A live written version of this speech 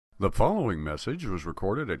The following message was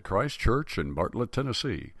recorded at Christ Church in Bartlett,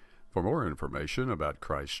 Tennessee. For more information about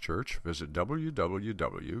Christ Church, visit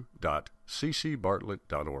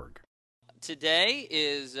www.ccbartlett.org. Today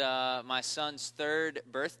is my son's third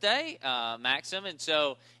birthday, Maxim, and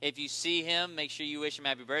so if you see him, make sure you wish him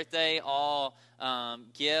happy birthday. All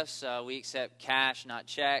gifts, we accept cash, not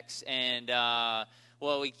checks, and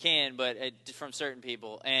well, we can, but from certain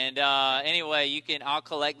people. And anyway, I'll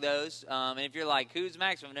collect those. And if you're like, who's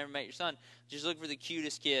Maxim? I've never met your son. Just look for the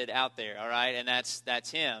cutest kid out there, all right? And that's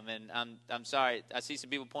him. And I'm sorry, I see some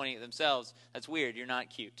people pointing at themselves. That's weird. You're not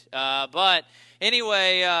cute. But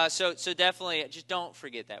anyway, so definitely, just don't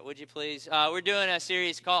forget that, would you please? We're doing a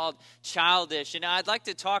series called Childish, and I'd like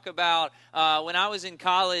to talk about when I was in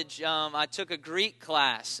college. I took a Greek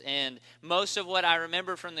class, and most of what I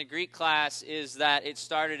remember from the Greek class is that it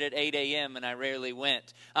started at 8 a.m. and I rarely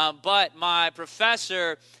went. But my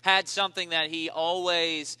professor had something that he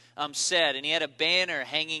always said. And he had a banner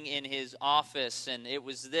hanging in his office, and it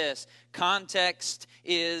was this: context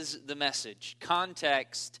is the message.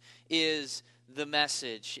 Context is the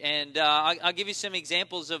message. And I'll give you some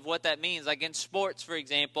examples of what that means. Like in sports, for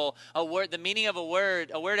example, the meaning of a word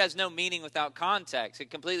has no meaning without context. It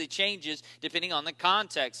completely changes depending on the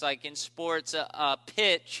context. Like in sports, a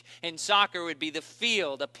pitch in soccer would be the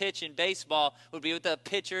field. A pitch in baseball would be what the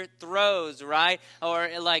pitcher throws, right? Or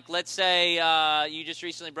like, let's say you just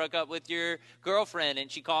recently broke up with your girlfriend and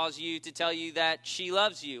she calls you to tell you that she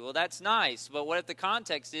loves you. Well, that's nice. But what if the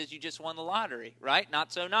context is you just won the lottery, right?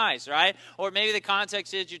 Not so nice, right? Or maybe the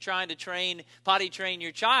context is you're trying to potty train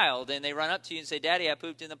your child, and they run up to you and say, "Daddy, I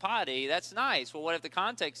pooped in the potty." That's nice. Well, what if the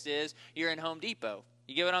context is you're in Home Depot?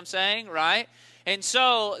 You get what I'm saying, right? And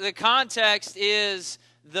so the context is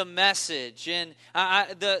the message. And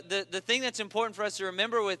the thing that's important for us to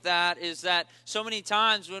remember with that is that so many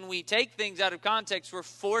times when we take things out of context, we're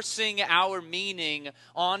forcing our meaning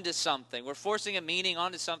onto something. We're forcing a meaning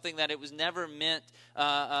onto something that it was never meant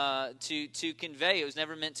to convey. It was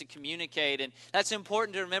never meant to communicate. And that's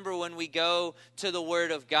important to remember when we go to the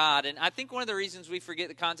Word of God. And I think one of the reasons we forget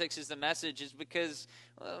the context is the message is because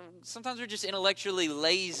sometimes we're just intellectually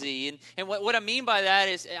lazy. And what I mean by that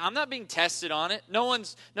is I'm not being tested on it. No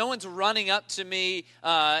one's running up to me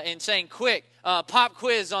and saying, "Quick, pop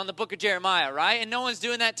quiz on the book of Jeremiah," right? And no one's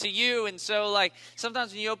doing that to you. And so, like,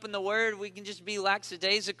 sometimes when you open the Word, we can just be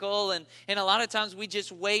lackadaisical. And a lot of times we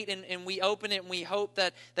just wait and we open it and we hope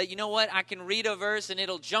that you know what, I can read a verse and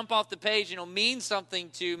it'll jump off the page and it'll mean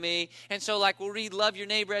something to me. And so, like, we'll read "Love your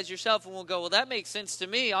neighbor as yourself" and we'll go, "Well, that makes sense to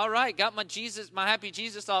me. All right, got my happy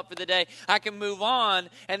Jesus thought for the day. I can move on."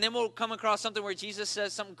 And then we'll come across something where Jesus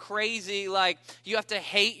says something crazy like, "You have to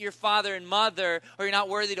hate your father and mother or you're not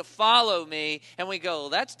worthy to follow me." And we go, "Well,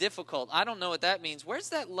 that's difficult. I don't know what that means. Where's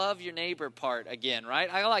that love your neighbor part again,"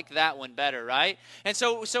 right? I like that one better, right? And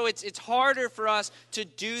so it's harder for us to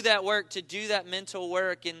do that work, to do that mental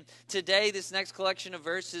work. And today, this next collection of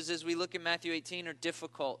verses, as we look at Matthew 18, are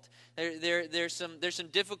difficult. There's some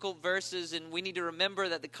difficult verses, and we need to remember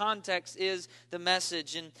that the context is the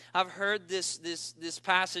message. And I've heard this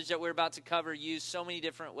passage that we're about to cover used so many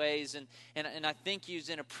different ways, and I think used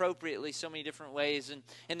inappropriately so many different ways.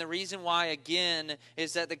 And the reason why, again,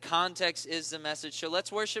 is that the context is the message. So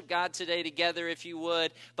let's worship God today together, if you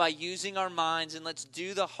would, by using our minds, and let's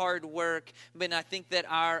do the hard work. But I think that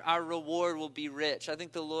our reward will be rich. I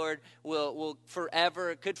think the Lord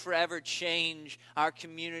could forever change our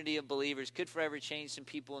community of believers, could forever change some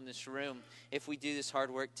people in this room if we do this hard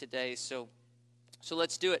work today. So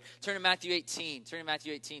let's do it. Turn to Matthew 18. Turn to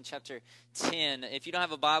Matthew 18, chapter 10. If you don't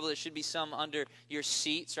have a Bible, there should be some under your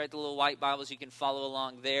seats, right? The little white Bibles, you can follow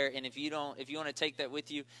along there. And if you want to take that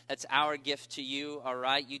with you, that's our gift to you, all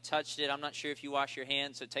right? You touched it. I'm not sure if you wash your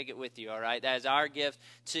hands, so take it with you, all right? That is our gift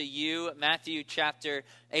to you. Matthew chapter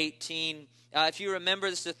 18. If you remember,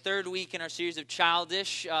 this is the third week in our series of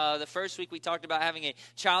Childish. The first week we talked about having a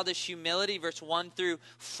childish humility, verse 1 through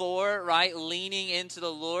 4, right? Leaning into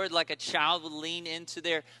the Lord like a child would lean into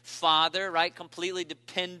their father, right? Completely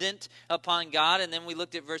dependent upon God. And then we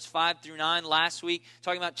looked at verse 5 through 9 last week,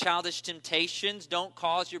 talking about childish temptations. Don't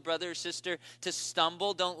cause your brother or sister to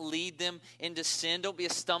stumble. Don't lead them into sin. Don't be a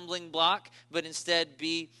stumbling block, but instead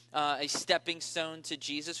be a stepping stone to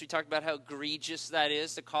Jesus. We talked about how egregious that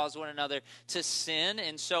is to cause one another to sin.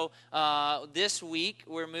 And so this week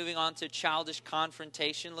we're moving on to childish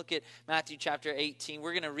confrontation. Look at Matthew chapter 18.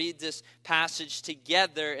 We're going to read this passage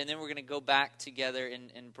together, and then we're going to go back together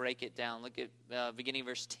and break it down. Look at beginning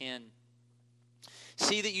verse 10.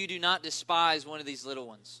 "See that you do not despise one of these little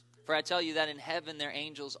ones. For I tell you that in heaven their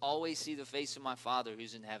angels always see the face of my Father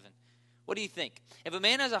who's in heaven. What do you think? If a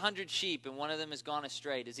man has 100 sheep and one of them has gone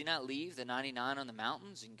astray, does he not leave the 99 on the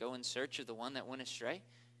mountains and go in search of the one that went astray?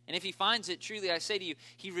 And if he finds it, truly I say to you,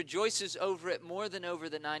 he rejoices over it more than over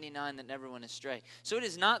the 99 that never went astray. So it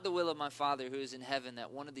is not the will of my Father who is in heaven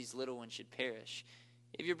that one of these little ones should perish.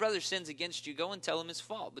 If your brother sins against you, go and tell him his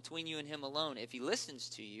fault between you and him alone. If he listens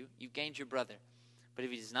to you, you've gained your brother. But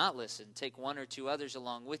if he does not listen, take one or two others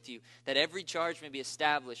along with you, that every charge may be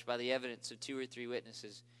established by the evidence of 2 or 3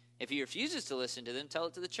 witnesses. If he refuses to listen to them, tell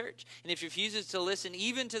it to the church. And if he refuses to listen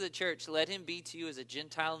even to the church, let him be to you as a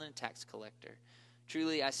Gentile and a tax collector.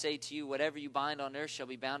 Truly I say to you, whatever you bind on earth shall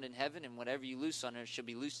be bound in heaven, and whatever you loose on earth shall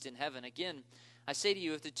be loosed in heaven. Again, I say to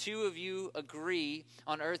you, if the 2 of you agree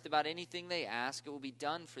on earth about anything they ask, it will be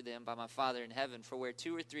done for them by my Father in heaven. For where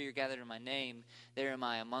 2 or 3 are gathered in my name, there am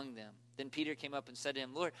I among them. Then Peter came up and said to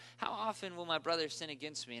him, Lord, how often will my brother sin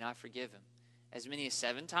against me and I forgive him? As many as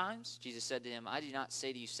 7 times? Jesus said to him, I do not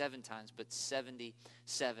say to you 7 times, but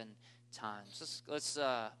 77 times.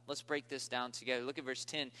 Let's break this down together. Look at verse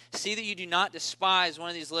 10. See that you do not despise one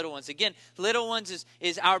of these little ones. Again, little ones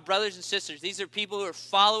is our brothers and sisters. These are people who are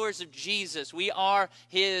followers of Jesus. We are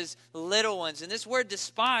his little ones. And this word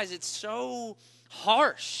despise, it's so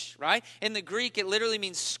harsh, right? In the Greek, it literally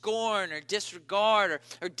means scorn or disregard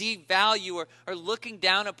or devalue or looking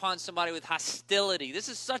down upon somebody with hostility. This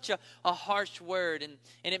is such a harsh word, and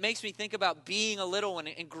it makes me think about being a little one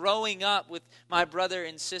and growing up with my brother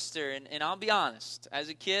and sister. And I'll be honest, as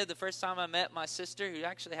a kid, the first time I met my sister, who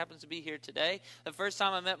actually happens to be here today, the first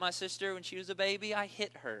time I met my sister when she was a baby, I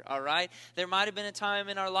hit her, all right? There might have been a time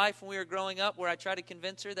in our life when we were growing up where I tried to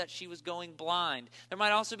convince her that she was going blind. There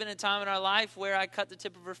might also have been a time in our life where I cut the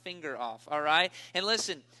tip of her finger off, all right? And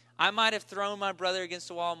listen, I might have thrown my brother against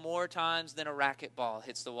the wall more times than a racquetball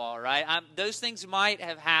hits the wall, right? Those things might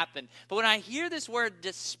have happened. But when I hear this word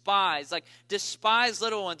despise, like despise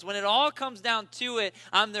little ones, when it all comes down to it,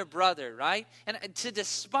 I'm their brother, right? And to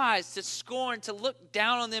despise, to scorn, to look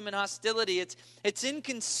down on them in hostility, it's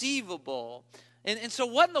inconceivable. And so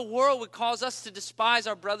what in the world would cause us to despise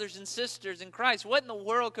our brothers and sisters in Christ? What in the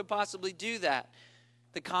world could possibly do that?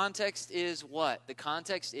 The context is what? The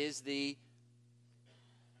context is the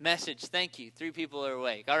message. Thank you. 3 people are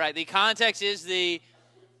awake. All right, the context is the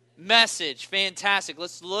message. Fantastic.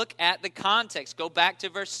 Let's look at the context. Go back to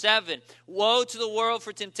verse 7. Woe to the world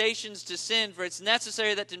for temptations to sin, for it's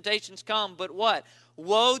necessary that temptations come, but what?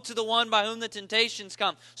 Woe to the one by whom the temptations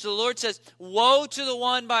come. So the Lord says, woe to the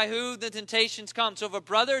one by whom the temptations come. So if a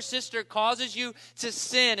brother or sister causes you to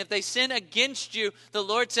sin, if they sin against you, the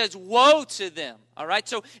Lord says, woe to them. All right,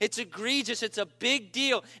 so it's egregious, it's a big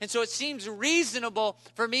deal. And so it seems reasonable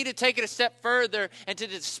for me to take it a step further and to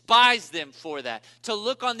despise them for that, to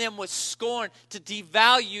look on them with scorn, to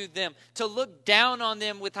devalue them, to look down on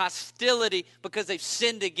them with hostility because they've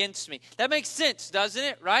sinned against me. That makes sense, doesn't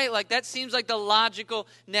it, right? Like that seems like the logical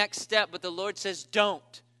next step, but the Lord says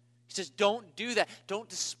don't. He says don't do that. Don't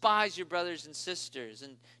despise your brothers and sisters.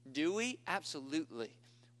 And do we? Absolutely.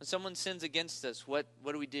 When someone sins against us, what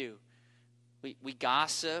do? We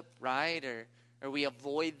gossip, right? Or we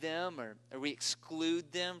avoid them, or we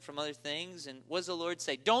exclude them from other things. And what does the Lord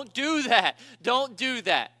say? Don't do that. Don't do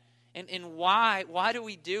that. And why? Why do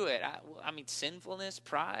we do it? I mean, sinfulness,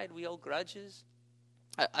 pride, we hold grudges.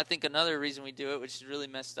 I think another reason we do it, which is really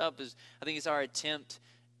messed up, is I think it's our attempt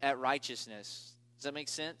at righteousness. Does that make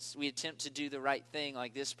sense? We attempt to do the right thing.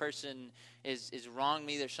 Like this person is wronged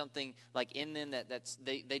me. There's something like in them that's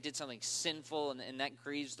they did something sinful and that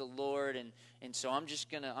grieves the Lord. And so I'm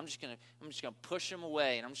just gonna push them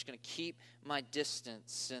away, and I'm just gonna keep my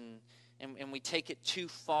distance. And we take it too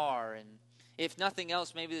far. And if nothing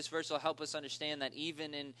else, maybe this verse will help us understand that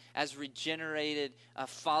even as regenerated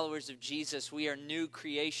followers of Jesus, we are new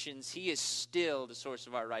creations. He is still the source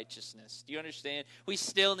of our righteousness. Do you understand? We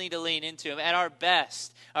still need to lean into him. At our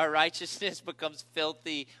best, our righteousness becomes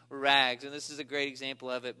filthy rags. And this is a great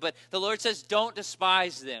example of it. But the Lord says, don't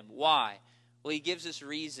despise them. Why? Well, he gives us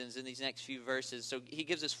reasons in these next few verses. So he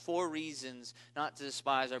gives us 4 reasons not to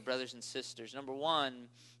despise our brothers and sisters. Number 1,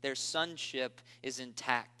 their sonship is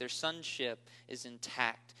intact. Their sonship is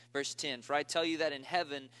intact. Verse 10, for I tell you that in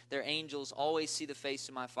heaven their angels always see the face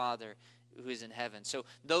of my Father who is in heaven. So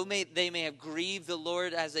though they may have grieved the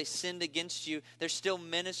Lord as they sinned against you, they're still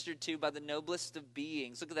ministered to by the noblest of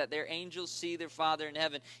beings. Look at that. Their angels see their Father in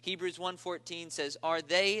heaven. Hebrews 1:14 says, are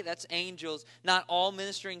they, that's angels, not all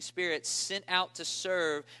ministering spirits sent out to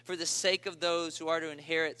serve for the sake of those who are to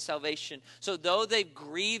inherit salvation? So though they've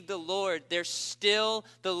grieved the Lord, they're still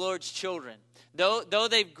the Lord's children. Though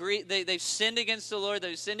they've sinned against the Lord,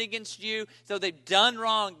 they've sinned against you, though they've done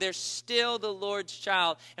wrong, they're still the Lord's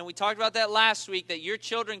child. And we talked about that that last week, that your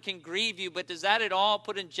children can grieve you, but does that at all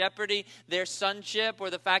put in jeopardy their sonship or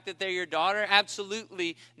the fact that they're your daughter?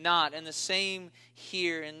 Absolutely not. And the same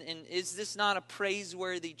here. And is this not a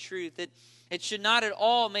praiseworthy truth? It should not at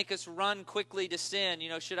all make us run quickly to sin.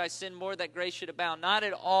 Should I sin more that grace should abound? Not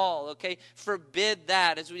at all, okay? Forbid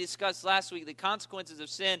that. As we discussed last week, the consequences of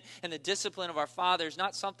sin and the discipline of our Father is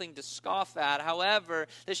not something to scoff at. However,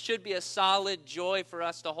 this should be a solid joy for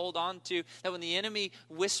us to hold on to, that when the enemy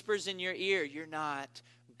whispers in your ear, you're not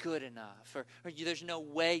good enough, or there's no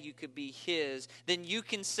way you could be his, then you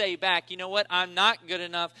can say back, you know what, I'm not good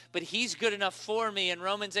enough, but he's good enough for me. And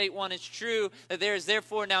Romans 8:1 is true, that there is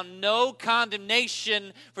therefore now no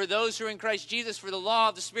condemnation for those who are in Christ Jesus, for the law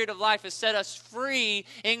of the Spirit of life has set us free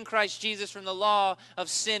in Christ Jesus from the law of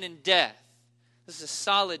sin and death. This is a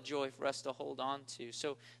solid joy for us to hold on to.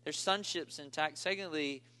 So their sonship's intact.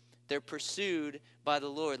 Secondly, they're pursued by the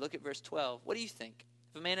Lord. Look at verse 12. What do you think?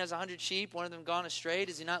 If a man has 100 sheep, one of them gone astray,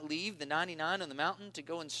 does he not leave the 99 on the mountain to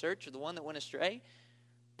go in search of the one that went astray?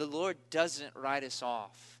 The Lord doesn't write us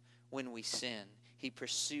off when we sin. He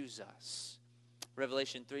pursues us.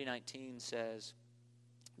 Revelation 3:19 says,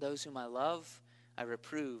 those whom I love, I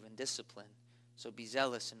reprove and discipline. So be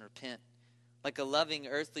zealous and repent. Like a loving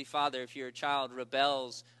earthly father, if your child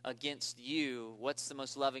rebels against you, what's the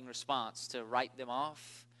most loving response? To write them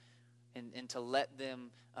off? And to let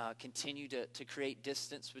them continue to create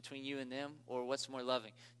distance between you and them? Or what's more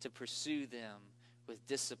loving? To pursue them with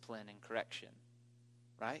discipline and correction.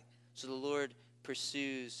 Right? So the Lord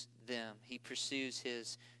pursues them. He pursues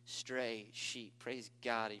his stray sheep. Praise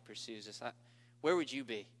God, he pursues us. Where would you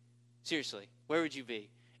be? Seriously, where would you be?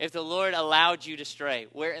 If the Lord allowed you to stray,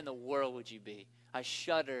 where in the world would you be? I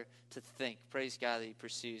shudder to think. Praise God that he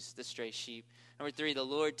pursues the stray sheep. Number 3, the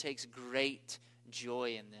Lord takes great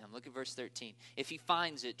joy in them. Look at verse 13. If he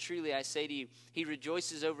finds it, truly I say to you, he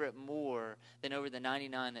rejoices over it more than over the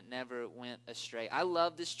 99 that never went astray. I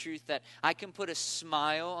love this truth that I can put a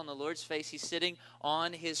smile on the Lord's face. He's sitting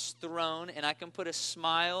on his throne, and I can put a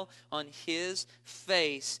smile on his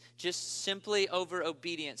face just simply over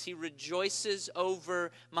obedience. He rejoices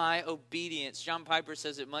over my obedience. John Piper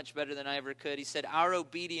says it much better than I ever could. He said, our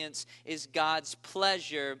obedience is God's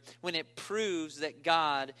pleasure when it proves that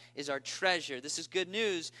God is our treasure. This is good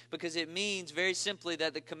news because it means very simply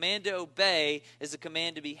that the command to obey is the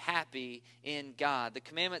command to be happy in God. The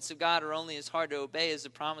commandments of God are only as hard to obey as the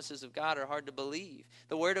promises of God are hard to believe.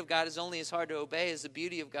 The word of God is only as hard to obey as the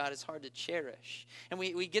beauty of God is hard to cherish. And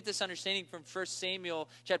we get this understanding from 1 Samuel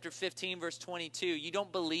chapter 15, verse 22. You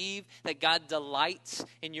don't believe that God delights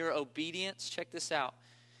in your obedience? Check this out.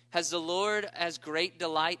 Has the Lord as great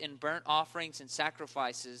delight in burnt offerings and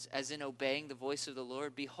sacrifices as in obeying the voice of the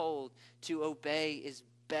Lord? Behold, to obey is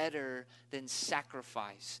better than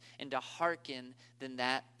sacrifice, and to hearken than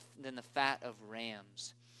the fat of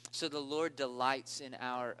rams. So the Lord delights in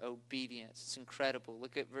our obedience. It's incredible.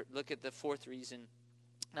 Look at the fourth reason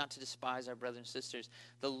not to despise our brothers and sisters.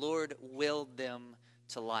 The Lord willed them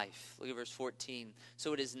to life. Look at verse 14.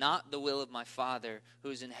 So it is not the will of my Father who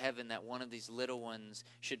is in heaven that one of these little ones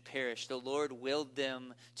should perish. The Lord willed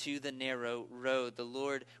them to the narrow road. The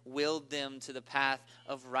Lord willed them to the path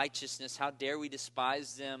of righteousness. How dare we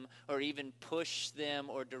despise them or even push them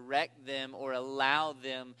or direct them or allow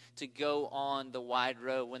them to go on the wide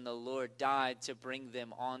road when the Lord died to bring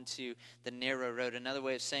them onto the narrow road. Another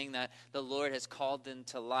way of saying that, the Lord has called them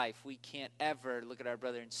to life. We can't ever look at our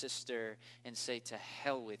brother and sister and say to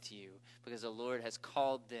hell with you, because the Lord has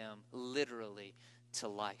called them literally to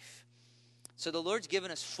life. So the Lord's given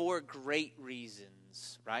us 4 great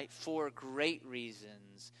reasons, right? 4 great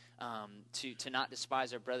reasons to not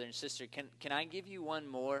despise our brother and sister. Can I give you one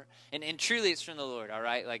more? And truly it's from the Lord, all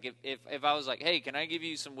right? Like if I was like, hey, can I give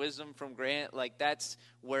you some wisdom from Grant? Like that's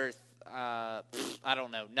worth I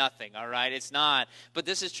don't know, nothing, all right? It's not. But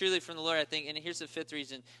this is truly from the Lord, I think. And here's the 5th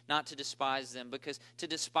reason not to despise them, because to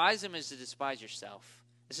despise them is to despise yourself.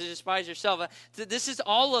 This is despise yourself. This is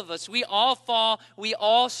all of us. We all fall. We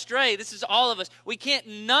all stray. This is all of us.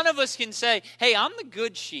 None of us can say, hey, I'm the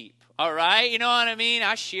good sheep. All right? You know what I mean?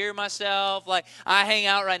 I shear myself. Like, I hang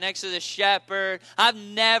out right next to the shepherd. I've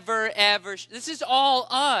never, ever. This is all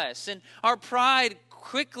us. And our pride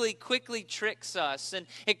quickly tricks us, and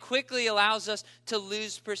it quickly allows us to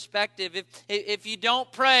lose perspective. If you don't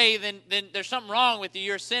pray, then there's something wrong with you.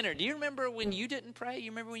 You're a sinner. Do you remember when you didn't pray?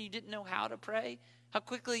 You remember when you didn't know how to pray? How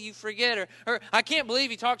quickly you forget. Or I can't believe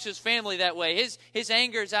he talks to his family that way. His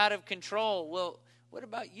anger is out of control. Well, what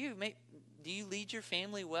about you? Do you lead your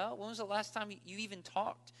family well? When was the last time you even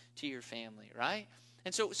talked to your family, right?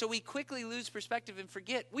 And so we quickly lose perspective and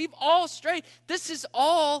forget. We've all strayed. This is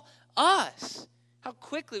all us. How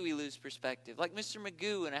quickly we lose perspective. Like Mr.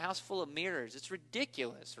 Magoo in A House Full of Mirrors. It's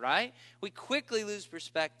ridiculous, right? We quickly lose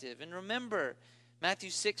perspective. And remember,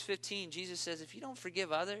 Matthew 6:15, Jesus says, if you don't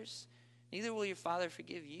forgive others, neither will your Father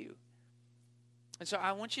forgive you. And so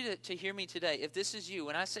I want you to hear me today. If this is you,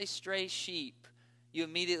 when I say stray sheep, you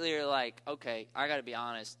immediately are like, okay, I got to be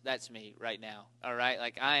honest, that's me right now, all right?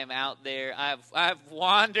 Like, I am out there. I've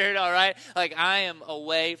wandered, all right? Like, I am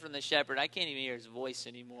away from the shepherd. I can't even hear his voice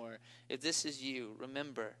anymore. If this is you,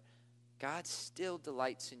 remember, God still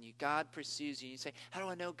delights in you. God pursues you. You say, how do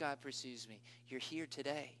I know God pursues me? You're here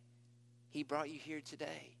today. He brought you here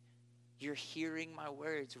today. You're hearing my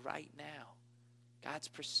words right now. God's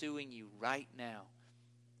pursuing you right now.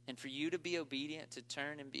 And for you to be obedient, to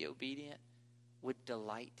turn and be obedient, would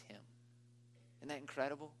delight him. Isn't that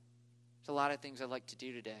incredible? There's a lot of things I'd like to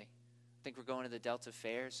do today. I think we're going to the Delta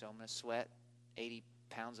Fair, so I'm going to sweat 80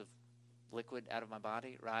 pounds of liquid out of my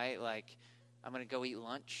body, right? Like, I'm going to go eat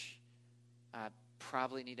lunch. I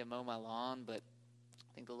probably need to mow my lawn, but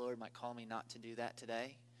I think the Lord might call me not to do that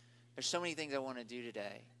today. There's so many things I want to do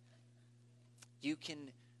today. You can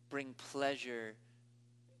bring pleasure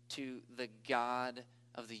to the God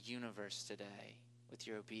of the universe today with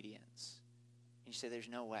your obedience. You say, there's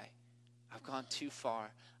no way. I've gone too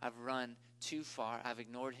far. I've run too far. I've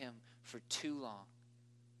ignored him for too long.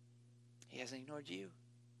 He hasn't ignored you.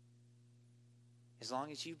 As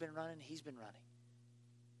long as you've been running, he's been running.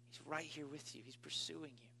 He's right here with you. He's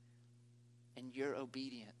pursuing you. And your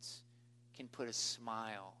obedience can put a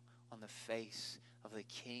smile on the face of the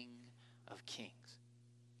King of Kings.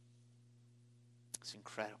 It's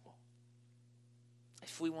incredible.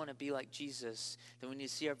 If we want to be like Jesus, then we need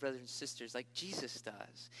to see our brothers and sisters like Jesus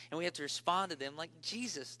does. And we have to respond to them like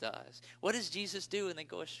Jesus does. What does Jesus do when they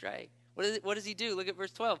go astray? What does he do? Look at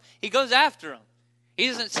verse 12. He goes after them. He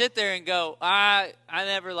doesn't sit there and go, I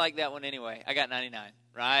never liked that one anyway. I got 99,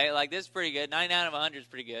 right? Like, this is pretty good. 99 of 100 is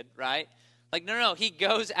pretty good, right? Like, no. He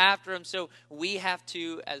goes after him, so we have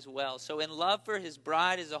to as well. So in love for his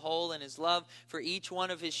bride as a whole and his love for each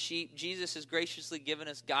one of his sheep, Jesus has graciously given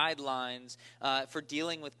us guidelines for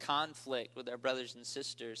dealing with conflict with our brothers and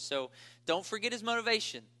sisters. So don't forget his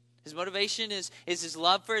motivation. His motivation is his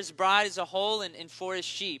love for his bride as a whole and for his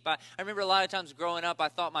sheep. I remember a lot of times growing up, I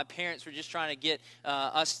thought my parents were just trying to get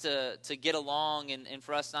us to get along and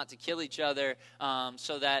for us not to kill each other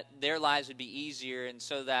so that their lives would be easier and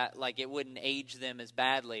so that like it wouldn't age them as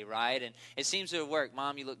badly, right? And it seems to have worked.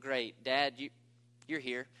 Mom, you look great. Dad, you're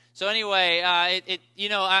here. So anyway,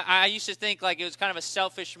 I used to think like it was kind of a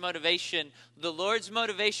selfish motivation. The Lord's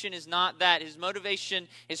motivation is not that. His motivation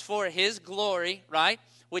is for his glory, right?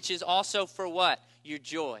 Which is also for what? Your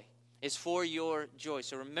joy. It's for your joy.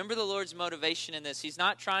 So remember the Lord's motivation in this. He's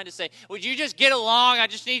not trying to say, would you just get along? I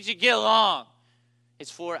just need you to get along. It's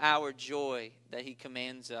for our joy that he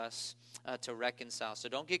commands us to reconcile. So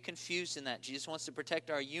don't get confused in that. Jesus wants to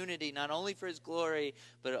protect our unity, not only for his glory,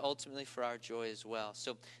 but ultimately for our joy as well.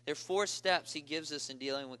 So there are 4 steps he gives us in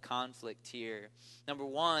dealing with conflict here. Number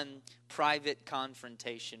 1, private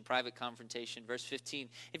confrontation. Private confrontation. Verse 15.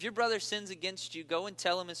 If your brother sins against you, go and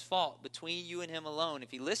tell him his fault between you and him alone.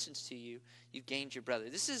 If he listens to you, you've gained your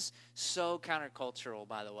brother. This is so countercultural,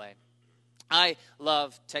 by the way. I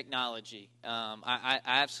love technology. I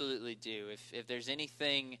absolutely do. If there's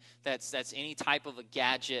anything that's any type of a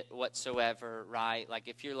gadget whatsoever, right? Like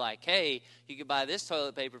if you're like, hey, you could buy this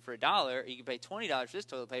toilet paper for $1, or you can pay $20 for this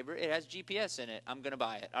toilet paper. It has GPS in it. I'm gonna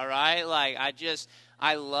buy it. All right. Like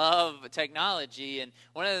I love technology, and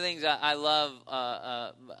one of the things I love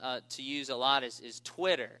to use a lot is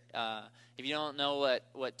Twitter. If you don't know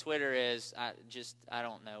what Twitter is, I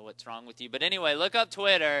don't know what's wrong with you. But anyway, look up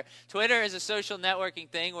Twitter. Twitter is a social networking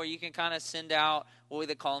thing where you can kind of send out what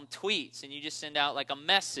they call them tweets, and you just send out like a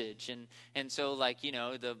message, and so like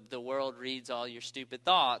the world reads all your stupid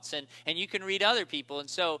thoughts, and you can read other people, and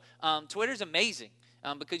so Twitter's amazing.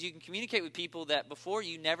 Because you can communicate with people that before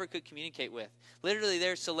you never could communicate with. Literally,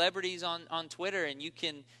 there's celebrities on Twitter, and you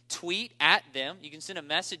can tweet at them. You can send a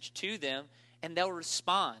message to them, and they'll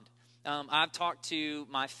respond. I've talked to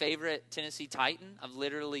my favorite Tennessee Titan. I've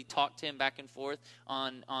literally talked to him back and forth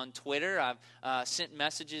on Twitter. I've sent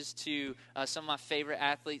messages to some of my favorite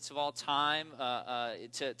athletes of all time,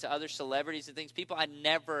 to other celebrities and things, people I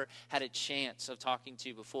never had a chance of talking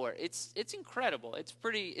to before. It's incredible. It's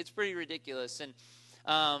pretty ridiculous. And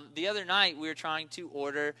the other night, we were trying to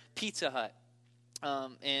order Pizza Hut.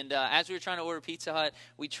 As we were trying to order Pizza Hut,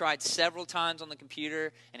 we tried several times on the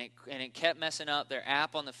computer, and it kept messing up. Their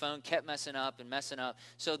app on the phone kept messing up.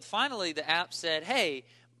 So finally, the app said, hey,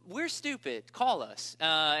 we're stupid. Call us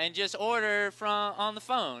and just order from on the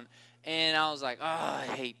phone. And I was like, oh, I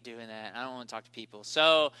hate doing that. I don't want to talk to people.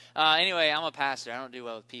 So anyway, I'm a pastor. I don't do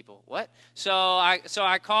well with people. What? So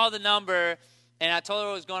I called the number, and I told her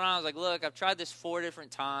what was going on. I was like, look, I've tried this 4 different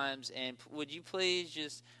times, and would you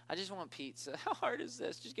please I just want pizza. How hard is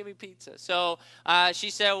this? Just give me pizza. So she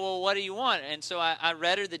said, well, what do you want? And so I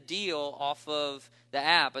read her the deal off of the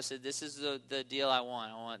app. I said, this is the deal I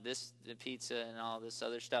want. I want the pizza and all this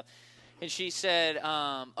other stuff. And she said,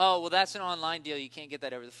 oh, well, that's an online deal. You can't get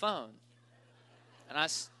that over the phone. And I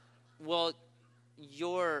said, well,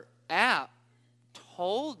 your app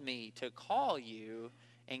told me to call you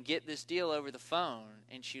and get this deal over the phone.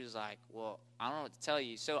 And she was like, well, I don't know what to tell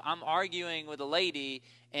you. So I'm arguing with a lady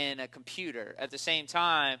and a computer at the same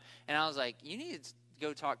time. And I was like, you need to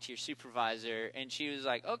go talk to your supervisor. And she was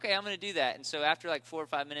like, okay, I'm going to do that. And so after like 4 or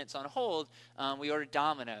 5 minutes on hold, we ordered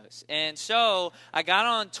Domino's. And so I got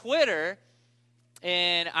on Twitter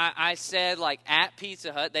and I said, like, at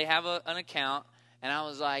Pizza Hut, they have an account. And I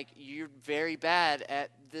was like, you're very bad at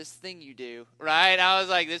this thing you do, right? I was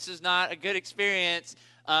like, this is not a good experience.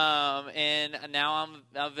 And now I'm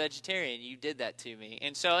a vegetarian. You did that to me.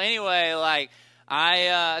 And so anyway, like,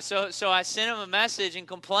 so I sent them a message and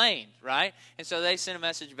complained, right? And so they sent a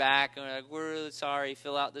message back and were like, we're really sorry,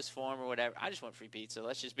 fill out this form or whatever. I just want free pizza,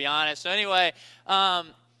 let's just be honest. So anyway,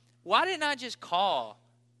 why didn't I just call?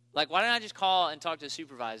 Like, why didn't I just call and talk to the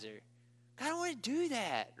supervisor? I don't want to do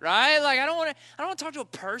that, right? Like, I don't want to talk to a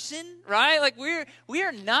person, right? Like, we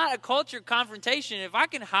are not a culture of confrontation. If I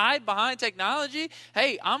can hide behind technology,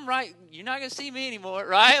 hey, I'm right. You're not going to see me anymore,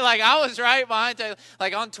 right? Like, I was right behind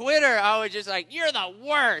like on Twitter, I was just like, you're the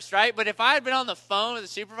worst, right? But if I had been on the phone with the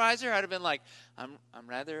supervisor, I'd have been like, I'm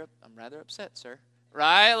rather upset, sir.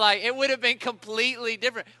 Right? Like, it would have been completely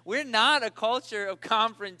different. We're not a culture of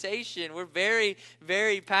confrontation. We're very,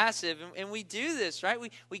 very passive. And we do this, right?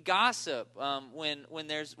 We gossip when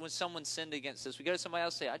someone sinned against us. We go to somebody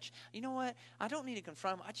else and say, you know what? I don't need to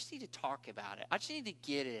confront them. I just need to talk about it. I just need to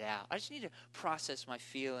get it out. I just need to process my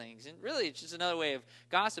feelings. And really, it's just another way of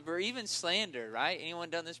gossip or even slander, right? Anyone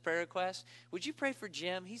done this prayer request? Would you pray for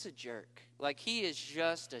Jim? He's a jerk. Like, he is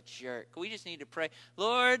just a jerk. We just need to pray,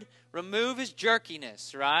 Lord, remove his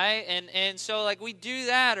jerkiness, right? And so, like, we do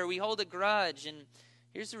that or we hold a grudge. And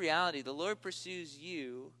here's the reality. The Lord pursues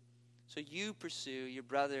you, so you pursue your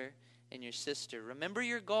brother and your sister. Remember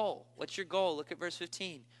your goal. What's your goal? Look at verse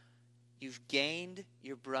 15. You've gained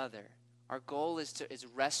your brother. Our goal is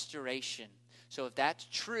restoration. So if that's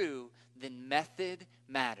true, then method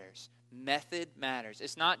matters. Method matters.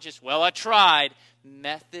 It's not just, well, I tried.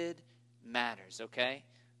 Method matters, okay?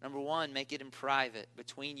 Number 1, make it in private,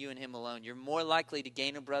 between you and him alone. You're more likely to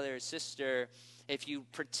gain a brother or sister if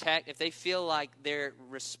they feel like they're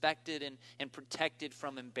respected and protected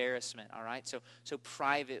from embarrassment, all right? So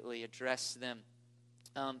privately address them.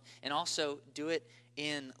 And also do it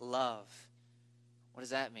in love. What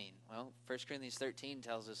does that mean? Well, 1 Corinthians 13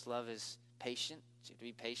 tells us love is patient. So you have to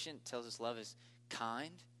be patient. It tells us love is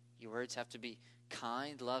kind. Your words have to be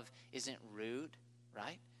kind. Love isn't rude,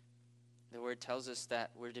 right? The word tells us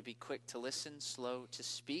that we're to be quick to listen, slow to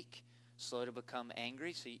speak, slow to become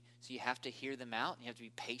angry. So you have to hear them out. And you have to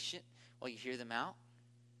be patient while you hear them out.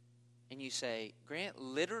 And you say, Grant,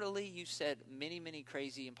 literally you said many, many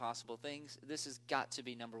crazy, impossible things. This has got to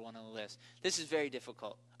be number 1 on the list. This is very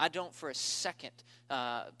difficult. I don't for a second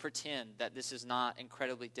pretend that this is not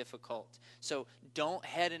incredibly difficult. So don't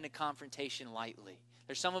head into confrontation lightly.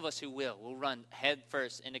 There's some of us who will run head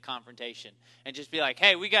first into confrontation and just be like,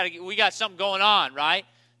 hey, we got something going on, right?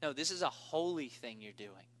 No, this is a holy thing you're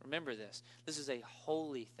doing. Remember this. This is a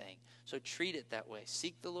holy thing. So treat it that way.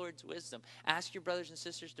 Seek the Lord's wisdom. Ask your brothers and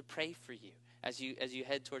sisters to pray for you as you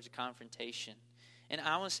head towards a confrontation. And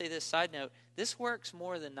I want to say this, side note, this works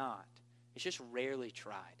more than not. It's just rarely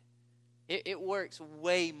tried. It works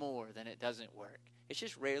way more than it doesn't work. It's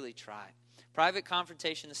just rarely tried. Private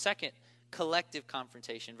confrontation. The second, collective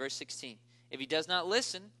confrontation. Verse 16. If he does not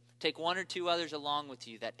listen, take 1 or 2 others along with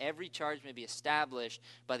you, that every charge may be established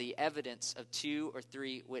by the evidence of 2 or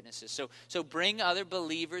 3 witnesses. So bring other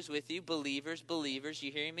believers with you. Believers,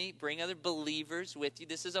 you hearing me? Bring other believers with you.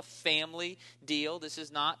 This is a family deal. This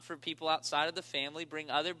is not for people outside of the family.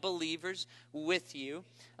 Bring other believers with you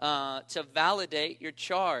to validate your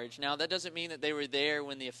charge. Now, that doesn't mean that they were there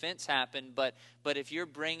when the offense happened, but if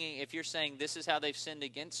you're saying this is how they've sinned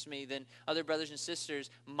against me, then other brothers and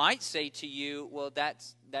sisters might say to you, well,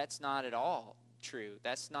 that's not at all true.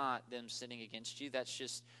 That's not them sinning against you. That's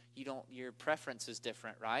just your preference is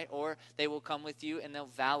different, right? Or they will come with you and they'll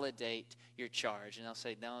validate your charge, and they'll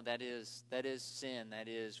say, no, that is sin, that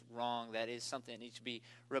is wrong, that is something that needs to be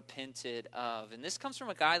repented of. And this comes from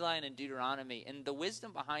a guideline in Deuteronomy, and the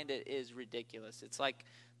wisdom behind it is ridiculous. It's like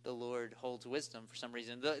the Lord holds wisdom for some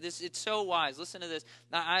reason. It's so wise. Listen to this.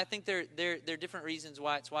 Now, I think there are different reasons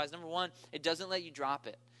why it's wise. Number one, it doesn't let you drop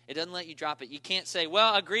it. It doesn't let you drop it. You can't say,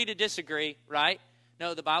 well, agree to disagree, right?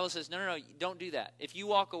 No, the Bible says, no, don't do that. If you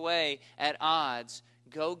walk away at odds,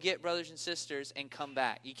 go get brothers and sisters and come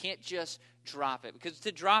back. You can't just drop it, because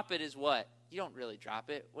to drop it is what? You don't really drop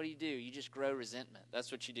it. What do? You just grow resentment.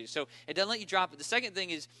 That's what you do. So it doesn't let you drop it. The second thing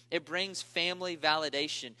is it brings family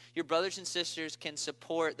validation. Your brothers and sisters can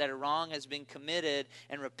support that a wrong has been committed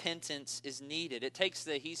and repentance is needed. It takes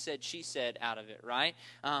the he said, she said out of it, right?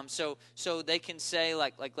 So they can say,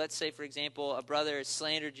 like let's say, for example, a brother has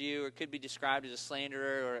slandered you or could be described as a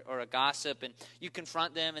slanderer or a gossip, and you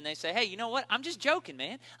confront them and they say, hey, you know what? I'm just joking,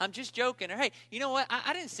 man. I'm just joking. Or, hey, you know what?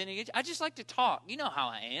 I didn't sin against you. I just like to talk. You know how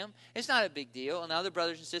I am. It's not a big deal. And other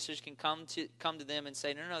brothers and sisters can come to them and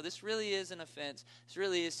say, no, this really is an offense. This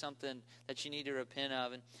really is something that you need to repent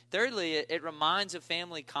of. And thirdly, it reminds of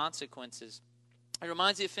family consequences. It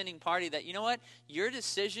reminds the offending party that, you know what, your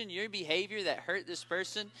decision, your behavior that hurt this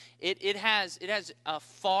person, it has a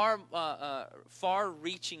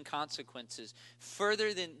far-reaching consequences,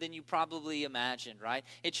 further than you probably imagined, right?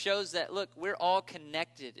 It shows that, look, we're all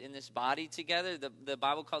connected in this body together. The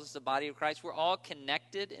Bible calls us the body of Christ. We're all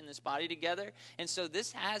connected in this body together, and so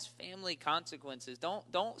this has family consequences.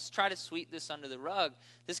 Don't try to sweep this under the rug.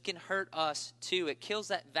 This can hurt us too. It kills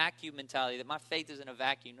that vacuum mentality that my faith is in a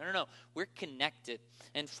vacuum. No. We're connected.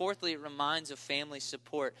 And fourthly, it reminds of family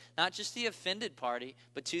support, not just the offended party,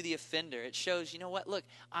 but to the offender. It shows, you know what, look,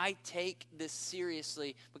 I take this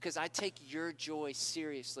seriously because I take your joy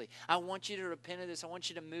seriously. I want you to repent of this. I want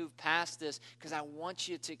you to move past this because I want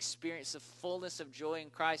you to experience the fullness of joy in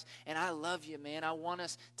Christ. And I love you, man. I want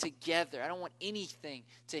us together. I don't want anything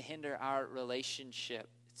to hinder our relationship.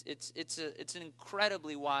 It's an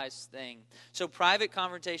incredibly wise thing. So private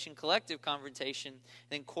confrontation, collective confrontation,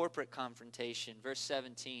 then corporate confrontation. Verse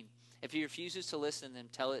 17. If he refuses to listen, then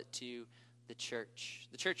tell it to the church.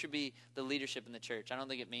 The church would be the leadership in the church. I don't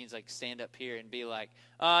think it means like stand up here and be like,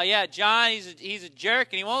 yeah, John, he's a jerk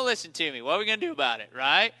and he won't listen to me. What are we going to do about it,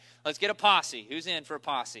 right? Let's get a posse. Who's in for a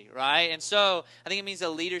posse, right? And so I think it means the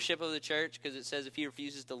leadership of the church, because it says if he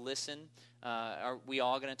refuses to listen, are we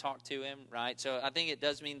all going to talk to him, right? So I think it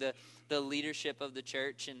does mean the leadership of the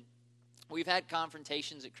church. And we've had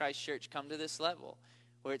confrontations at Christ Church come to this level,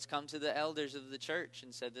 where it's come to the elders of the church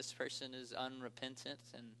and said this person is unrepentant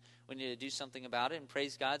and we need to do something about it. And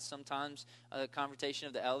praise God, sometimes a confrontation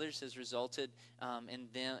of the elders has resulted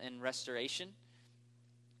in restoration.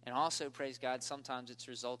 And also, praise God, sometimes it's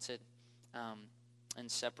resulted in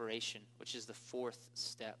separation, which is the fourth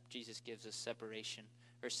step. Jesus gives us separation.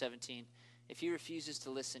 Verse 17, if he refuses to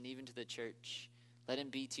listen even to the church, let him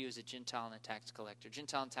be to you as a Gentile and a tax collector.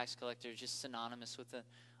 Gentile and tax collector is just synonymous with an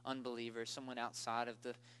unbeliever, someone outside of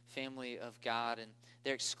the family of God, and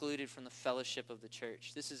they're excluded from the fellowship of the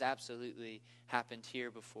church. This has absolutely happened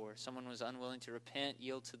here before. Someone was unwilling to repent,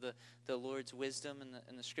 yield to the Lord's wisdom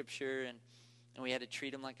in the scripture, and we had to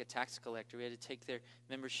treat them like a tax collector. We had to take their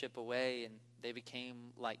membership away, and they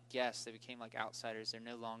became like guests. They became like outsiders. They're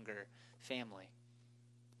no longer family.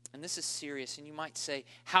 And this is serious, and you might say,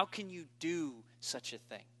 how can you do such a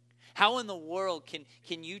thing? How in the world can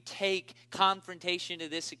you take confrontation to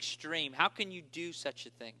this extreme? How can you do such a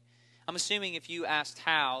thing? I'm assuming if you asked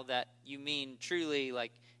how, that you mean truly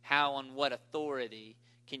like how, on what authority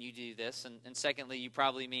can you do this? And secondly, you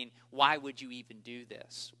probably mean, why would you even do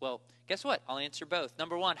this? Well, guess what? I'll answer both.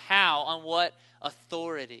 Number one, how, on what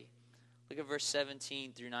authority? Look at verse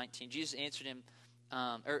 17 through 19. Jesus answered him,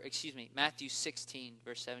 Matthew 16,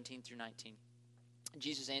 verse 17 through 19.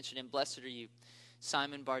 Jesus answered him, blessed are you,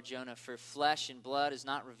 Simon Bar-Jonah, for flesh and blood has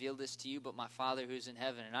not revealed this to you, but my Father who is in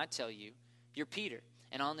heaven. And I tell you, you're Peter,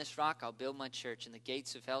 and on this rock I'll build my church, and the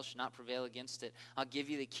gates of hell shall not prevail against it. I'll give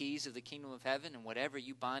you the keys of the kingdom of heaven, and whatever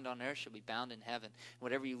you bind on earth shall be bound in heaven. And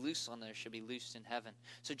whatever you loose on earth shall be loosed in heaven.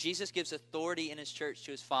 So Jesus gives authority in his church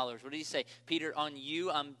to his followers. What did he say? Peter, on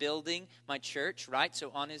you I'm building my church, right?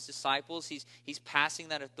 So on his disciples, he's passing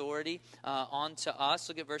that authority on to us.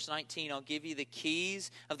 Look at verse 19. I'll give you the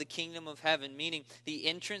keys of the kingdom of heaven, meaning the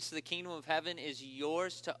entrance to the kingdom of heaven is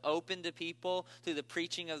yours to open to people through the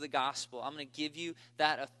preaching of the gospel. I'm going to give you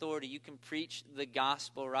that authority. You can preach the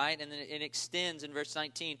gospel, right? And then it extends in verse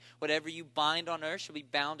 19. Whatever you bind on earth shall be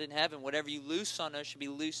bound in heaven. Whatever you loose on earth shall be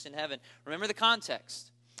loosed in heaven. Remember the context.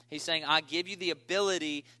 He's saying, I give you the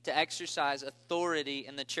ability to exercise authority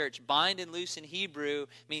in the church. Bind and loose in Hebrew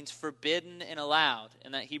means forbidden and allowed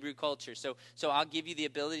in that Hebrew culture. So I'll give you the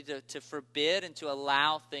ability to forbid and to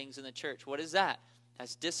allow things in the church. What is that?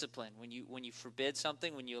 That's discipline. When you forbid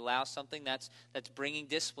something, when you allow something, that's bringing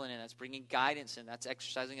discipline in, that's bringing guidance in, that's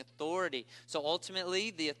exercising authority. So ultimately,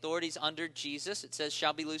 the authority's under Jesus. It says,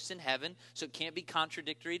 shall be loosed in heaven, so it can't be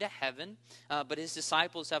contradictory to heaven. But his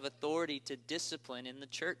disciples have authority to discipline in the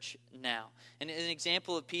church now. And an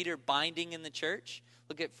example of Peter binding in the church,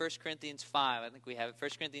 look at 1 Corinthians 5. I think we have it. 1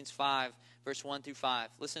 Corinthians 5, verse 1 through 5.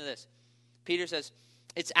 Listen to this. Peter says,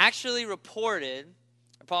 it's actually reported,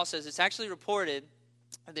 or Paul says, it's actually reported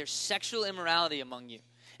there's sexual immorality among you,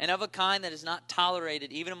 and of a kind that is not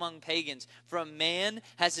tolerated even among pagans. For a man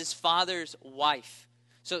has his father's wife.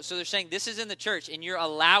 So they're saying this is in the church, and you're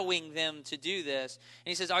allowing them to do this.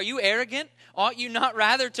 And he says, are you arrogant? Ought you not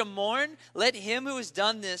rather to mourn? Let him who has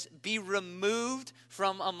done this be removed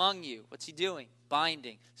from among you. What's he doing?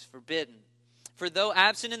 Binding. It's forbidden. For though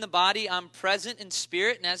absent in the body, I'm present in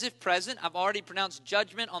spirit, and as if present, I've already pronounced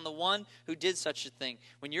judgment on the one who did such a thing.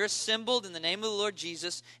 When you're assembled in the name of the Lord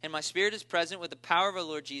Jesus, and my spirit is present with the power of our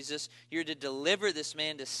Lord Jesus, you're to deliver this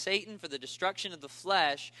man to Satan for the destruction of the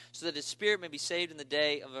flesh, so that his spirit may be saved in the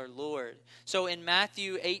day of our Lord. So in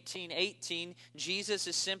Matthew 18:18, Jesus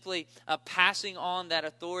is simply passing on that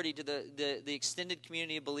authority to the extended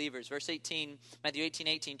community of believers. Verse 18, Matthew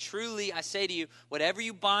 18:18, truly I say to you, whatever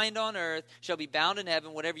you bind on earth shall be bound in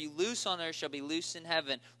heaven. Whatever you loose on earth shall be loosed in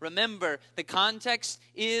heaven. Remember, the context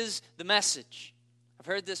is the message. I've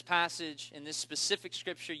heard this passage and this specific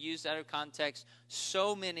scripture used out of context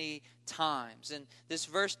so many times. And this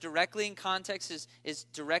verse directly in context is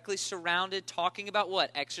directly surrounded, talking about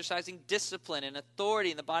what? Exercising discipline and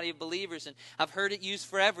authority in the body of believers. And I've heard it used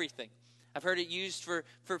for everything. I've heard it used for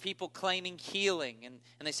people claiming healing.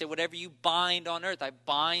 And they say, whatever you bind on earth, I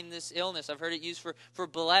bind this illness. I've heard it used for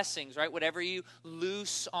blessings, right? Whatever you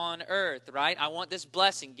loose on earth, right? I want this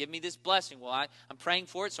blessing. Give me this blessing. Well, I'm praying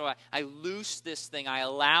for it, so I loose this thing. I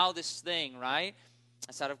allow this thing, right?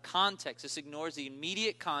 That's out of context. This ignores the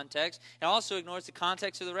immediate context. It also ignores the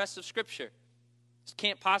context of the rest of Scripture. This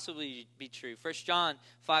can't possibly be true. 1 John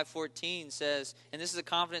 5:14 says, and this is the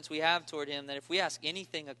confidence we have toward him, that if we ask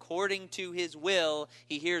anything according to his will,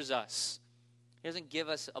 he hears us. He doesn't give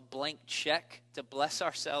us a blank check to bless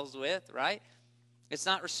ourselves with, right? It's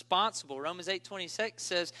not responsible. Romans 8:26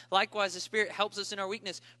 says, likewise the Spirit helps us in our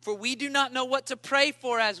weakness, for we do not know what to pray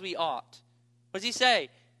for as we ought. What does he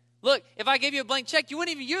say? Look, if I gave you a blank check, you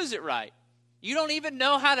wouldn't even use it right. You don't even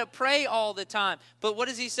know how to pray all the time. But what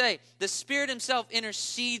does he say? The Spirit himself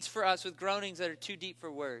intercedes for us with groanings that are too deep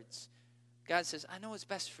for words. God says, I know what's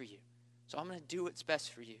best for you, so I'm going to do what's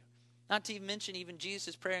best for you. Not to even mention even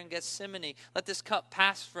Jesus' prayer in Gethsemane, let this cup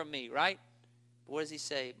pass from me, right? But what does he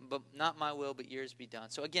say? But not my will, but yours be done.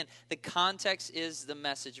 So again, the context is the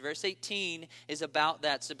message. Verse 18 is about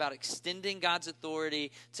that. It's about extending God's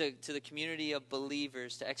authority to the community of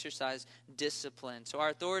believers to exercise discipline. So our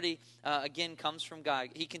authority, again, comes from God.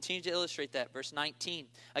 He continues to illustrate that. Verse 19,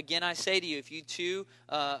 again, I say to you,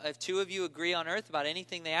 if two of you agree on earth about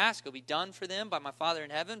anything they ask, it'll be done for them by my Father in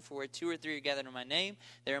heaven. For where 2 or 3 are gathered in my name,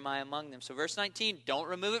 there am I among them. So verse 19, don't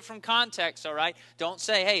remove it from context, all right? Don't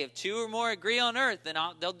say, hey, if 2 or more agree on earth, then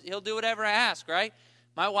he'll do whatever I ask, right?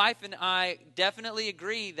 My wife and I definitely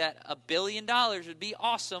agree that $1 billion would be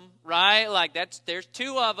awesome, right? Like there's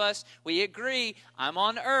 2 of us. We agree. I'm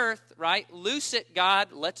on earth, right? Loose it,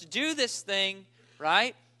 God. Let's do this thing,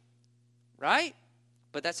 right? Right?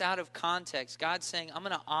 But that's out of context. God's saying, I'm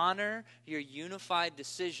going to honor your unified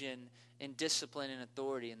decision in discipline and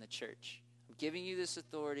authority in the church. I'm giving you this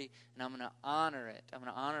authority, and I'm going to honor it. I'm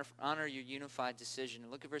going to honor your unified decision.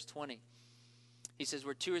 And look at verse 20. He says,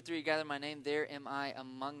 where 2 or 3 gather in my name, there am I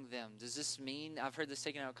among them. Does this mean, I've heard this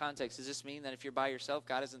taken out of context, does this mean that if you're by yourself,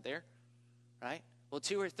 God isn't there? Right? Well,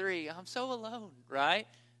 2 or 3, I'm so alone, right?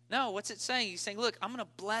 No, what's it saying? He's saying, look, I'm going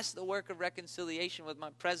to bless the work of reconciliation with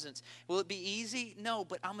my presence. Will it be easy? No,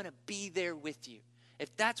 but I'm going to be there with you.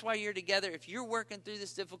 If that's why you're together, if you're working through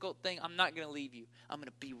this difficult thing, I'm not going to leave you. I'm going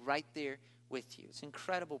to be right there with you. It's an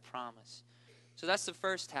incredible promise. So that's the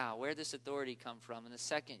first how, where does authority come from? And the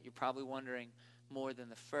second, you're probably wondering, more than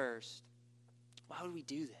the first, why would we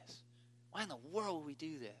do this? Why in the world would we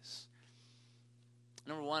do this?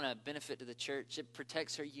 Number one, a benefit to the church. It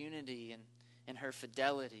protects her unity and her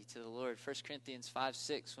fidelity to the Lord. 1 Corinthians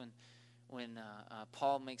 5:6, when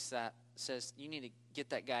Paul makes that, says, you need to get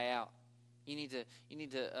that guy out. You need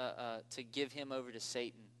to give him over to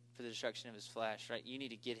Satan for the destruction of his flesh, right? You need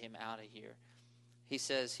to get him out of here. He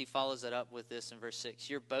says, he follows it up with this in verse 6.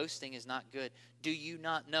 Your boasting is not good. Do you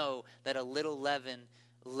not know that a little leaven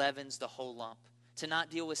leavens the whole lump? To not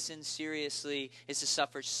deal with sin seriously is to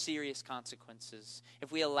suffer serious consequences. If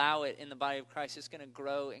we allow it in the body of Christ, it's going to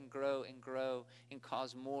grow and grow and grow and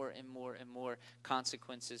cause more and more and more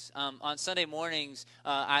consequences. On Sunday mornings,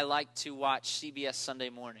 I like to watch CBS Sunday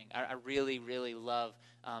Morning. I really, really love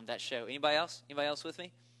that show. Anybody else? Anybody else with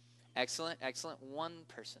me? Excellent, excellent. One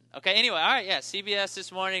person. Okay, anyway, all right, yeah, CBS this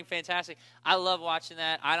morning, fantastic. I love watching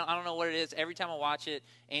that. I don't know what it is. Every time I watch it,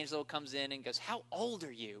 Angelo comes in and goes, how old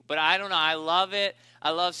are you? But I don't know. I love it.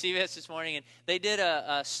 I love CBS this morning. And they did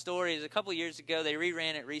a story. It was a couple years ago. They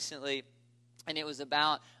reran it recently. And it was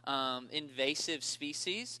about invasive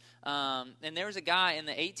species. And there was a guy in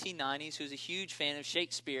the 1890s who was a huge fan of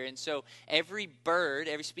Shakespeare. And so every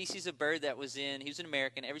species of bird that was in, he was an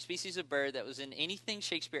American, every species of bird that was in anything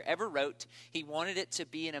Shakespeare ever wrote, he wanted it to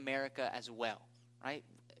be in America as well, right?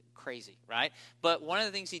 Crazy, right? But one of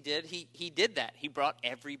the things he did, he did that. He brought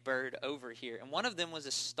every bird over here. And one of them was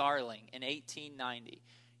a starling in 1890. Do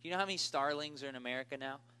you know how many starlings are in America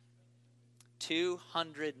now?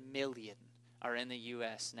 200 million. Are in the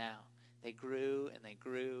U.S. now. They grew and they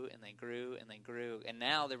grew and they grew and they grew. And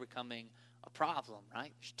now they're becoming a problem,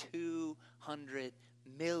 right? There's 200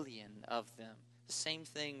 million of them. The same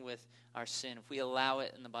thing with our sin. If we allow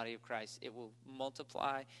it in the body of Christ, it will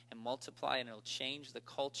multiply and multiply, and it'll change the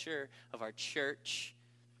culture of our church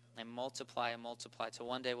and multiply till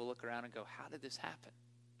one day we'll look around and go, how did this happen?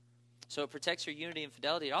 So it protects her unity and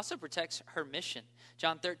fidelity. It also protects her mission.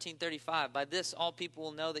 John 13:35. By this, all people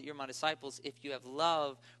will know that you're my disciples if you have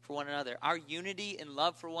love for one another. Our unity and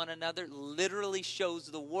love for one another literally shows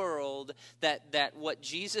the world that what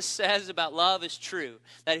Jesus says about love is true.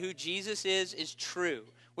 That who Jesus is true.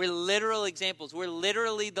 We're literal examples. We're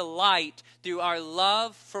literally the light through our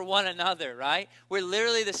love for one another, right? We're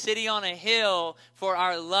literally the city on a hill for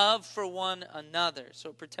our love for one another. So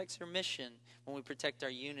it protects her mission when we protect our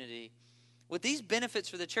unity. With these benefits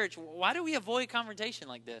for the church, why do we avoid confrontation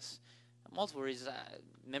like this? Multiple reasons.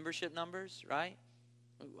 Membership numbers, right?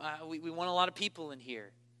 We want a lot of people in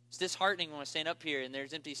here. It's disheartening when I stand up here and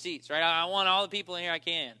there's empty seats, right? I want all the people in here I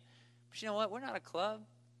can. But you know what? We're not a club.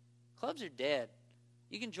 Clubs are dead.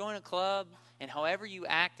 You can join a club, and however you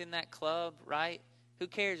act in that club, right? Who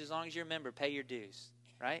cares as long as you're a member? Pay your dues,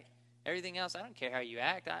 right? Everything else, I don't care how you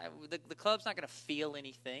act. The club's not going to feel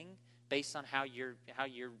anything based on how you're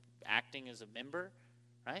acting as a member,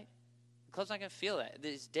 right? The club's not going to feel that.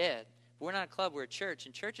 It's dead. But we're not a club. We're a church,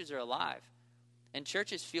 and churches are alive. And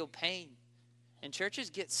churches feel pain. And churches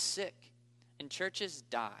get sick. And churches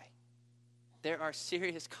die. There are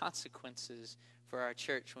serious consequences for our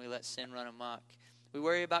church when we let sin run amok. We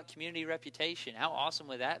worry about community reputation. How awesome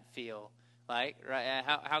would that feel? Like, right?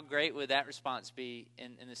 How great would that response be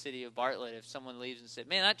in the city of Bartlett if someone leaves and said,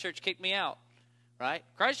 man, that church kicked me out, right?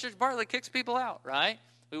 Christ Church Bartlett kicks people out, right?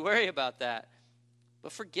 We worry about that.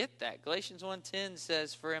 But forget that. Galatians 1:10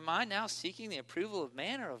 says, for am I now seeking the approval of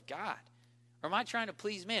man or of God? Or am I trying to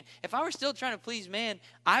please man? If I were still trying to please man,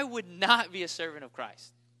 I would not be a servant of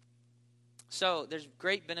Christ. So there's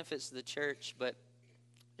great benefits to the church, but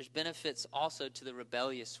there's benefits also to the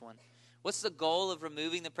rebellious one. What's the goal of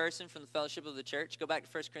removing the person from the fellowship of the church? Go back to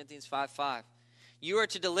 1 Corinthians 5:5. You are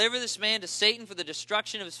to deliver this man to Satan for the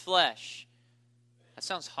destruction of his flesh. That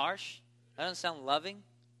sounds harsh. That doesn't sound loving.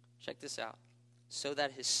 Check this out. So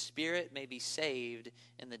that his spirit may be saved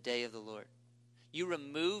in the day of the Lord. You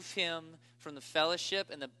remove him from the fellowship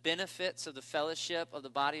and the benefits of the fellowship of the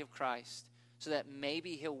body of Christ so that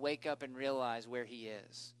maybe he'll wake up and realize where he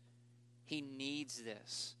is. He needs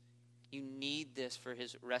this. You need this for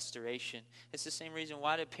his restoration. It's the same reason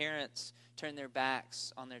why do parents turn their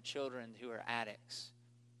backs on their children who are addicts?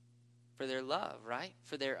 For their love, right?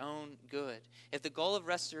 For their own good. If the goal of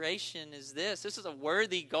restoration is this is a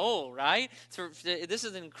worthy goal, right? This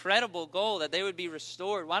is an incredible goal that they would be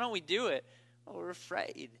restored. Why don't we do it? Well, we're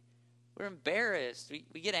afraid. We're embarrassed.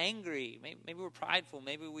 We get angry. Maybe we're prideful.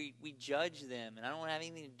 Maybe we judge them, and I don't want to have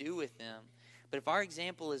anything to do with them. But if our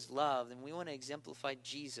example is love, and we want to exemplify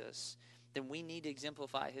Jesus, then we need to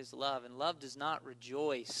exemplify his love. And love does not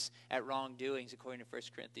rejoice at wrongdoings, according to 1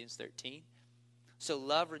 Corinthians 13. So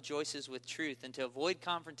love rejoices with truth. And to avoid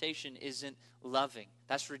confrontation isn't loving.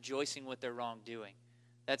 That's rejoicing with their wrongdoing.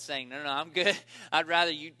 That's saying, no, I'm good. I'd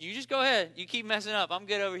rather you just go ahead. You keep messing up. I'm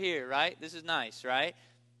good over here, right? This is nice, right?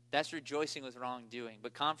 That's rejoicing with wrongdoing.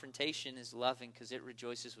 But confrontation is loving because it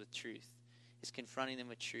rejoices with truth. It's confronting them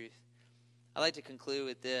with truth. I'd like to conclude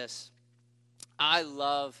with this. I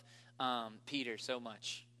love Peter so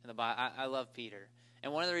much in the Bible. I love Peter.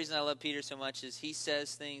 And one of the reasons I love Peter so much is he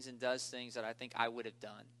says things and does things that I think I would have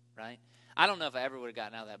done, right? I don't know if I ever would have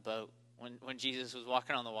gotten out of that boat when Jesus was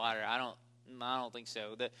walking on the water. I don't think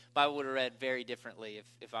so. The Bible would have read very differently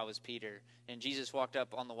if I was Peter. And Jesus walked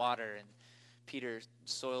up on the water and Peter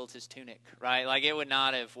soiled his tunic, right? Like, it would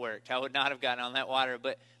not have worked. I would not have gotten on that water.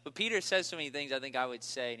 But Peter says so many things I think I would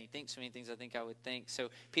say, and he thinks so many things I think I would think. So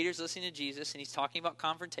Peter's listening to Jesus, and he's talking about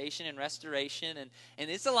confrontation and restoration, and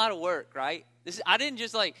it's a lot of work, right? I didn't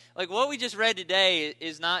just like what we just read today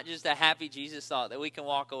is not just a happy Jesus thought that we can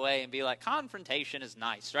walk away and be like, confrontation is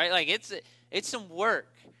nice, right? Like, it's some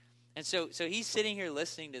work. And so he's sitting here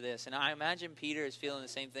listening to this, and I imagine Peter is feeling the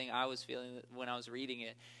same thing I was feeling when I was reading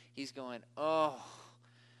it. He's going, oh,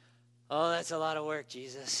 that's a lot of work,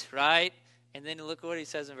 Jesus, right? And then look at what he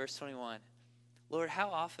says in verse 21. Lord, how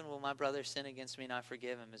often will my brother sin against me and I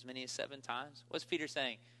forgive him? As many as 7 times? What's Peter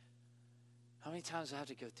saying? How many times do I have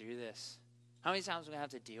to go through this? How many times do I have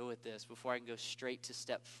to deal with this before I can go straight to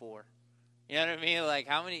step 4? You know what I mean? Like,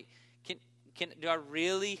 how many... do I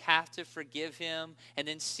really have to forgive him and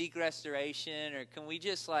then seek restoration? Or can we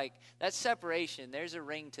just that separation, there's a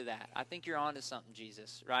ring to that. I think you're onto something,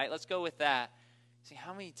 Jesus, right? Let's go with that. See,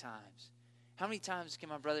 how many times? How many times can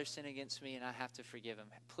my brother sin against me and I have to forgive him?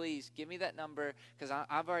 Please, give me that number, because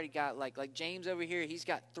I've already got, like James over here, he's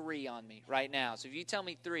got 3 on me right now. So if you tell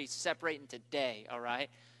me 3, separating today, all right?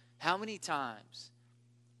 How many times?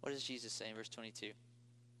 What does Jesus say in verse 22?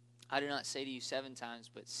 I do not say to you 7 times,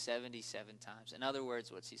 but 77 times. In other words,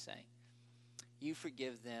 what's he saying? You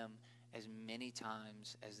forgive them as many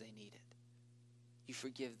times as they need it. You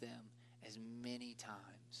forgive them as many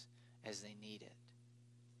times as they need it.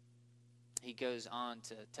 He goes on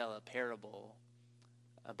to tell a parable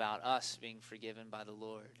about us being forgiven by the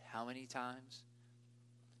Lord. How many times?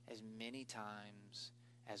 As many times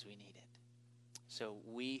as we need it. So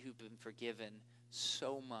we who've been forgiven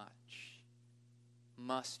so much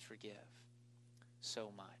must forgive so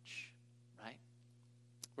much, right?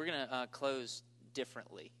 We're going to close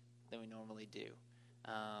differently than we normally do.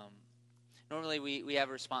 Normally we have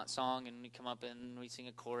a response song and we come up and we sing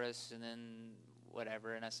a chorus and then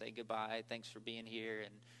whatever, and I say goodbye, thanks for being here,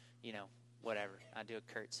 and whatever. I do a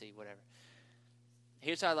curtsy, whatever.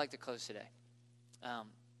 Here's how I'd like to close today. I'm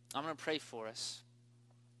going to pray for us,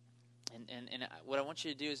 and what I want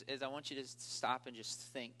you to do is I want you to stop and just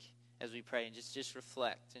think as we pray, and just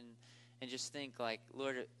reflect and just think, like,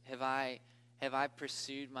 Lord, have I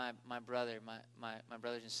pursued my brother, my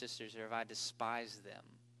brothers and sisters, or have I despised them?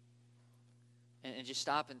 And just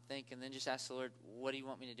stop and think, and then just ask the Lord, what do you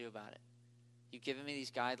want me to do about it? You've given me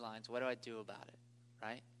these guidelines. What do I do about it?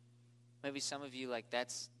 Right? Maybe some of you,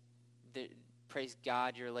 praise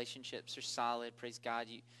God, your relationships are solid. Praise God,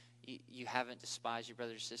 you haven't despised your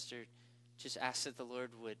brother or sister. Just ask that the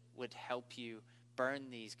Lord would help you burn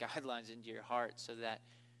these guidelines into your heart so that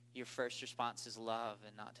your first response is love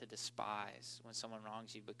and not to despise when someone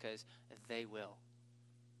wrongs you, because they will.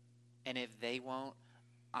 And if they won't,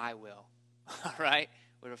 I will. All right?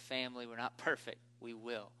 We're a family. We're not perfect. We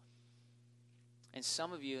will. And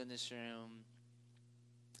some of you in this room,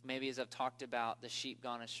 maybe as I've talked about the sheep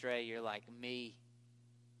gone astray, you're like, me.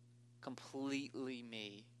 Completely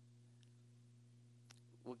me.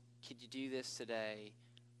 Well, could you do this today?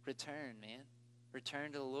 Return, man.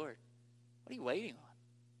 Return to the Lord. What are you waiting on?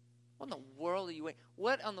 What in the world are you waiting?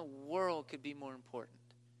 What in the world could be more important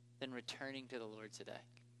than returning to the Lord today?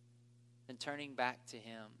 Than turning back to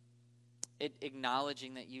Him.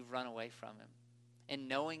 Acknowledging that you've run away from Him. And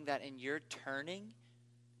knowing that in your turning,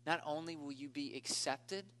 not only will you be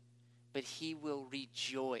accepted, but He will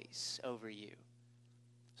rejoice over you.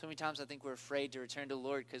 So many times I think we're afraid to return to the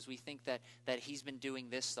Lord because we think that He's been doing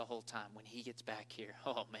this the whole time. When He gets back here,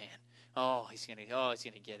 oh man, he's gonna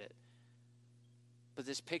get it. But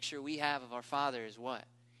this picture we have of our Father is what?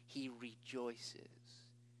 He rejoices.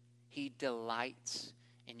 He delights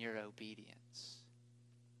in your obedience.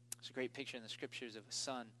 It's a great picture in the scriptures of a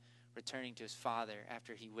son returning to his father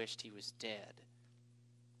after he wished he was dead.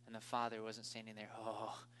 And the father wasn't standing there,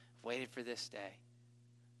 I've waited for this day.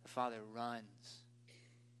 The father runs.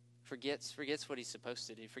 Forgets what he's supposed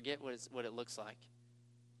to do. Forget what it looks like.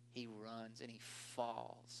 He runs and he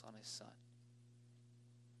falls on his son.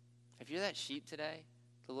 If you're that sheep today,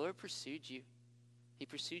 the Lord pursued you. He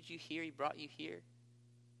pursued you here. He brought you here.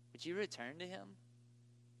 Would you return to Him?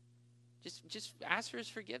 Just ask for His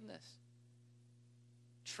forgiveness.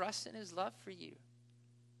 Trust in His love for you.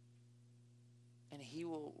 And He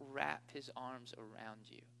will wrap His arms around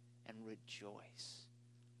you and rejoice.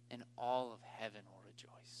 And all of heaven will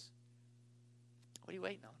rejoice. What are you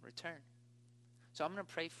waiting on? Return. So I'm going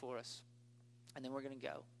to pray for us, and then we're going to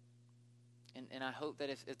go. And I hope that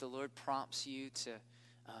if the Lord prompts you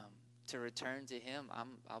to return to Him,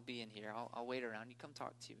 I'll be in here. I'll wait around. You come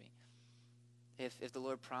talk to me. If the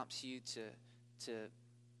Lord prompts you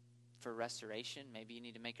for restoration, maybe you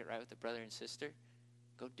need to make it right with a brother and sister,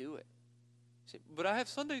 go do it. Say, but I have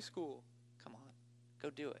Sunday school. Come on, go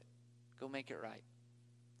do it. Go make it right.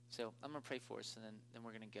 So I'm going to pray for us, and then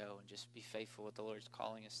we're going to go and just be faithful what the Lord's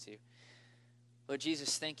calling us to. Lord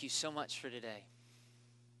Jesus, thank you so much for today.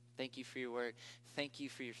 Thank you for your word. Thank you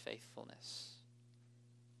for your faithfulness.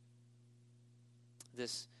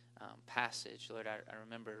 This passage, Lord, I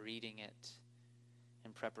remember reading it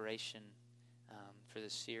in preparation for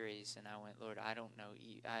this series, and I went, Lord, I don't know.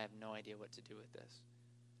 I have no idea what to do with this.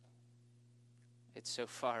 It's so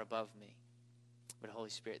far above me. But Holy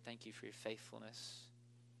Spirit, thank you for your faithfulness,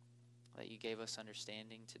 that you gave us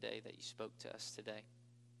understanding today, that you spoke to us today.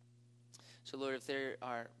 So, Lord, if there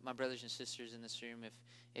are my brothers and sisters in this room,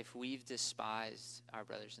 if we've despised our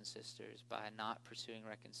brothers and sisters by not pursuing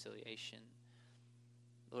reconciliation,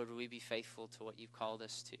 Lord, will we be faithful to what you've called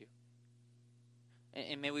us to?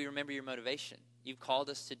 And may we remember your motivation. You've called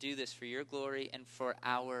us to do this for your glory and for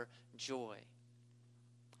our joy.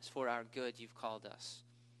 It's for our good you've called us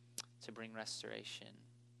to bring restoration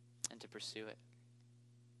and to pursue it.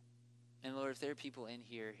 And Lord, if there are people in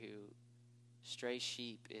here who stray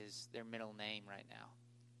sheep is their middle name right now,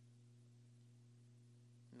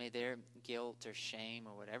 may their guilt or shame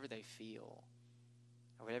or whatever they feel,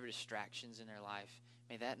 or whatever distractions in their life,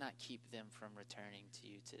 may that not keep them from returning to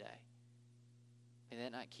you today. May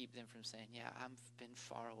that not keep them from saying, yeah, I've been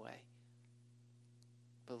far away,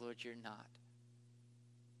 but Lord, you're not.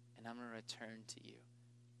 And I'm going to return to you.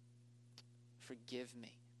 Forgive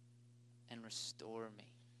me and restore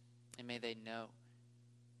me. And may they know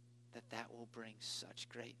that that will bring such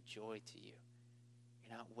great joy to you.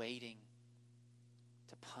 You're not waiting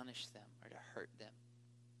to punish them or to hurt them.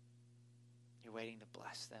 You're waiting to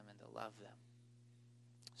bless them and to love them.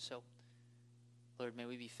 So, Lord, may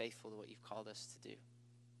we be faithful to what you've called us to do.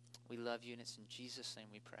 We love you, and it's in Jesus' name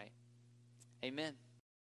we pray. Amen.